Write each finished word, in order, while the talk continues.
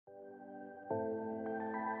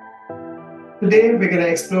Today, we're going to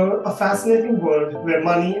explore a fascinating world where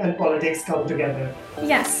money and politics come together.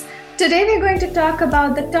 Yes. Today we're going to talk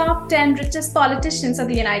about the top 10 richest politicians of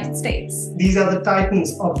the United States. These are the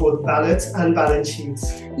titans of both ballots and balance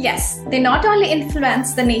sheets. Yes, they not only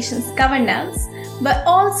influence the nation's governance, but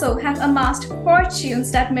also have amassed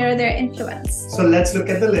fortunes that mirror their influence. So let's look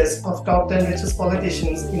at the list of top 10 richest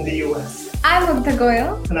politicians in the US. I'm Mugdha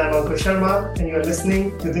Goyal. And I'm Ankur Sharma, and you're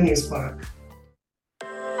listening to the News Park.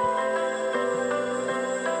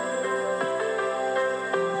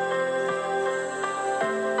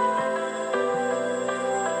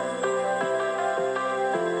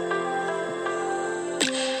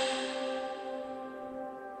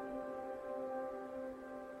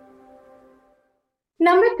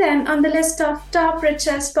 Number 10 on the list of top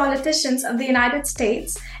richest politicians of the United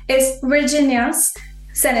States is Virginia's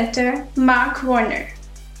Senator Mark Warner.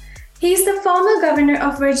 He's the former governor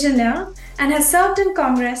of Virginia and has served in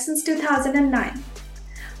Congress since 2009.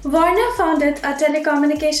 Warner founded a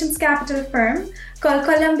telecommunications capital firm called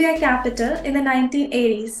Columbia Capital in the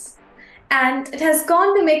 1980s, and it has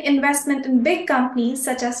gone to make investment in big companies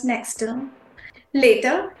such as Nextel.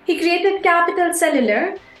 Later, he created Capital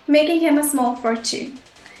Cellular, making him a small fortune.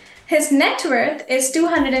 His net worth is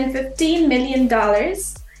 $215 million,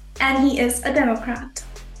 and he is a Democrat.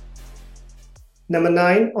 Number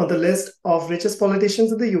 9 on the list of richest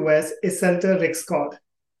politicians in the US is Senator Rick Scott.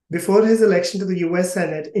 Before his election to the US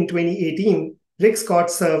Senate in 2018, Rick Scott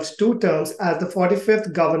served 2 terms as the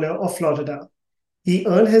 45th governor of Florida. He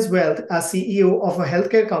earned his wealth as CEO of a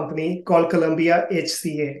healthcare company called Columbia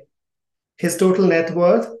HCA. His total net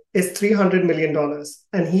worth is $300 million,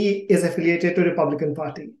 and he is affiliated to the Republican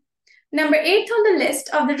Party. Number 8 on the list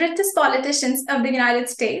of the richest politicians of the United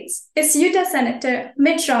States is Utah Senator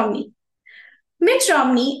Mitt Romney. Mitt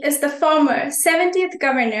Romney is the former 70th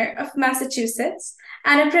governor of Massachusetts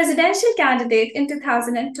and a presidential candidate in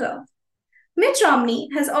 2012. Mitt Romney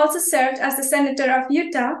has also served as the Senator of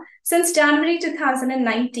Utah since January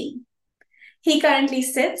 2019. He currently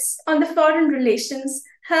sits on the Foreign Relations,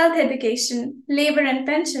 Health Education, Labor and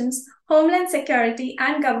Pensions, Homeland Security,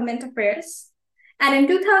 and Government Affairs. And in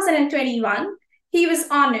 2021, he was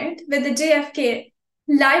honored with the JFK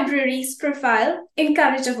Library's Profile in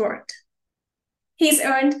Courage Award. He's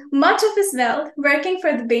earned much of his wealth working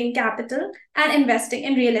for the Bain Capital and investing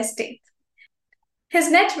in real estate.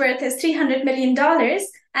 His net worth is $300 million,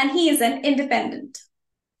 and he is an independent.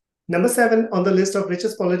 Number 7 on the list of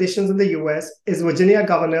richest politicians in the US is Virginia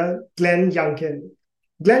Governor Glenn Youngkin.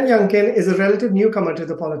 Glenn Youngkin is a relative newcomer to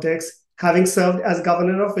the politics, having served as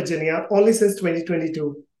governor of Virginia only since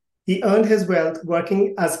 2022. He earned his wealth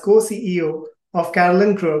working as co-CEO of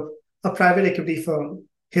Carolyn Group, a private equity firm.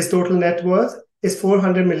 His total net worth is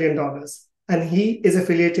 $400 million, and he is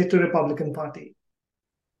affiliated to the Republican Party.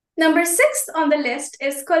 Number 6 on the list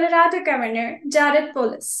is Colorado Governor Jared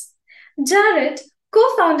Polis. Jared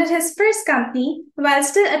co-founded his first company while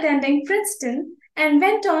still attending Princeton and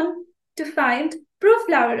went on to found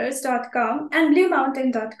ProFlowers.com and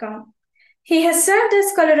BlueMountain.com. He has served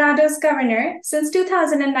as Colorado's governor since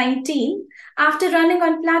 2019 after running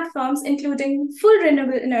on platforms including full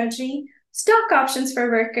renewable energy, stock options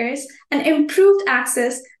for workers, and improved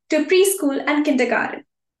access to preschool and kindergarten.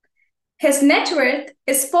 His net worth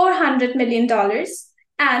is $400 million,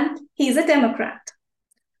 and he's a Democrat.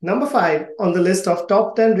 Number 5 on the list of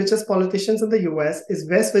top 10 richest politicians in the US is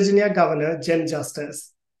West Virginia Governor Jim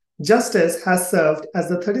Justice. Justice has served as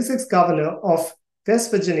the 36th governor of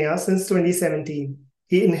West Virginia since 2017.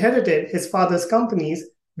 He inherited his father's companies,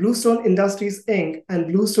 Bluestone Industries Inc. and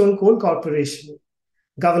Bluestone Coal Corporation.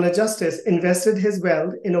 Governor Justice invested his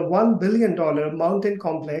wealth in a $1 billion mountain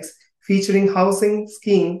complex featuring housing,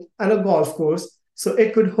 skiing, and a golf course so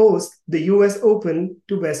it could host the US Open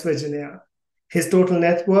to West Virginia. His total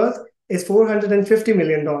net worth is $450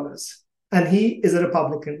 million, and he is a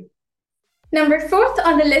Republican. Number 4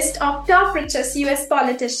 on the list of top richest US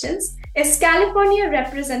politicians is California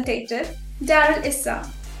Representative Darrell Issa.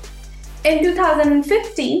 In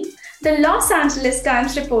 2015, the Los Angeles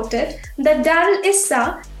Times reported that Darrell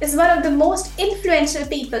Issa is one of the most influential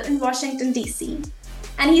people in Washington, D.C.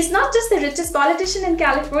 And he's not just the richest politician in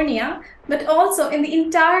California, but also in the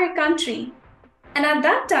entire country. And at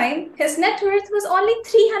that time, his net worth was only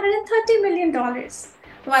 $330 million,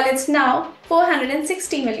 while it's now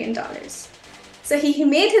 $460 million. So he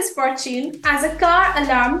made his fortune as a car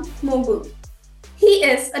alarm mogul. He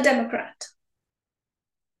is a Democrat.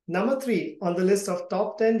 Number 3 on the list of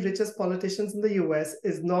top 10 richest politicians in the US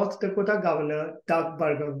is North Dakota Governor Doug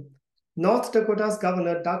Burgum. North Dakota's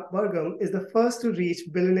Governor Doug Burgum is the first to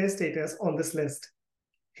reach billionaire status on this list.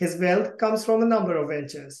 His wealth comes from a number of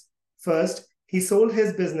ventures. First, He sold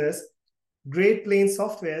his business, Great Plains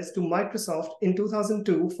Softwares, to Microsoft in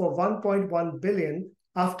 2002 for $1.1 billion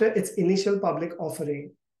after its initial public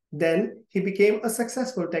offering. Then he became a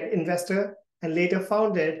successful tech investor and later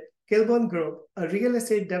founded Kilburn Group, a real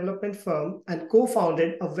estate development firm, and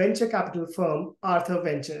co-founded a venture capital firm, Arthur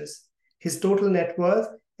Ventures. His total net worth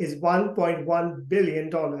is $1.1 billion,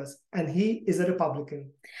 and he is a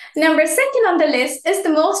Republican. Number 2 on the list is the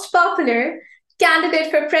most popular candidate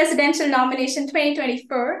for presidential nomination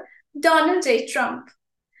 2024, Donald J. Trump.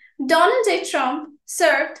 Donald J. Trump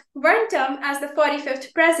served one term as the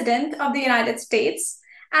 45th President of the United States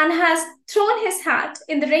and has thrown his hat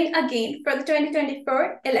in the ring again for the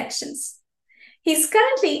 2024 elections. He's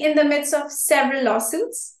currently in the midst of several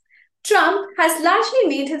lawsuits. Trump has largely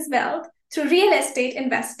made his wealth through real estate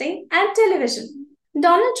investing and television.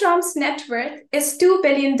 Donald Trump's net worth is $2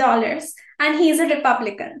 billion, and he's a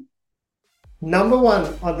Republican. Number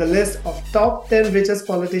 1 on the list of top 10 richest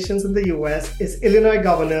politicians in the US is Illinois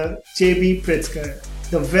Governor J.B. Pritzker.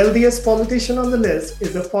 The wealthiest politician on the list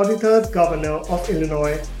is the 43rd governor of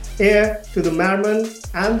Illinois, heir to the Marmon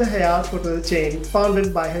and the Hyatt hotel chain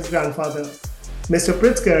founded by his grandfather. Mr.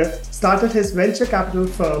 Pritzker started his venture capital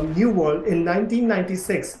firm New World in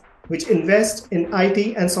 1996, which invests in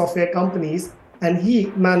IT and software companies, and he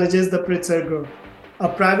manages the Pritzker Group, a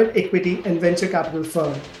private equity and venture capital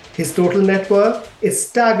firm. His total net worth is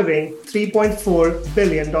staggering $3.4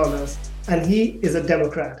 billion, and he is a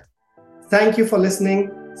Democrat. Thank you for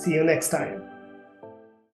listening. See you next time.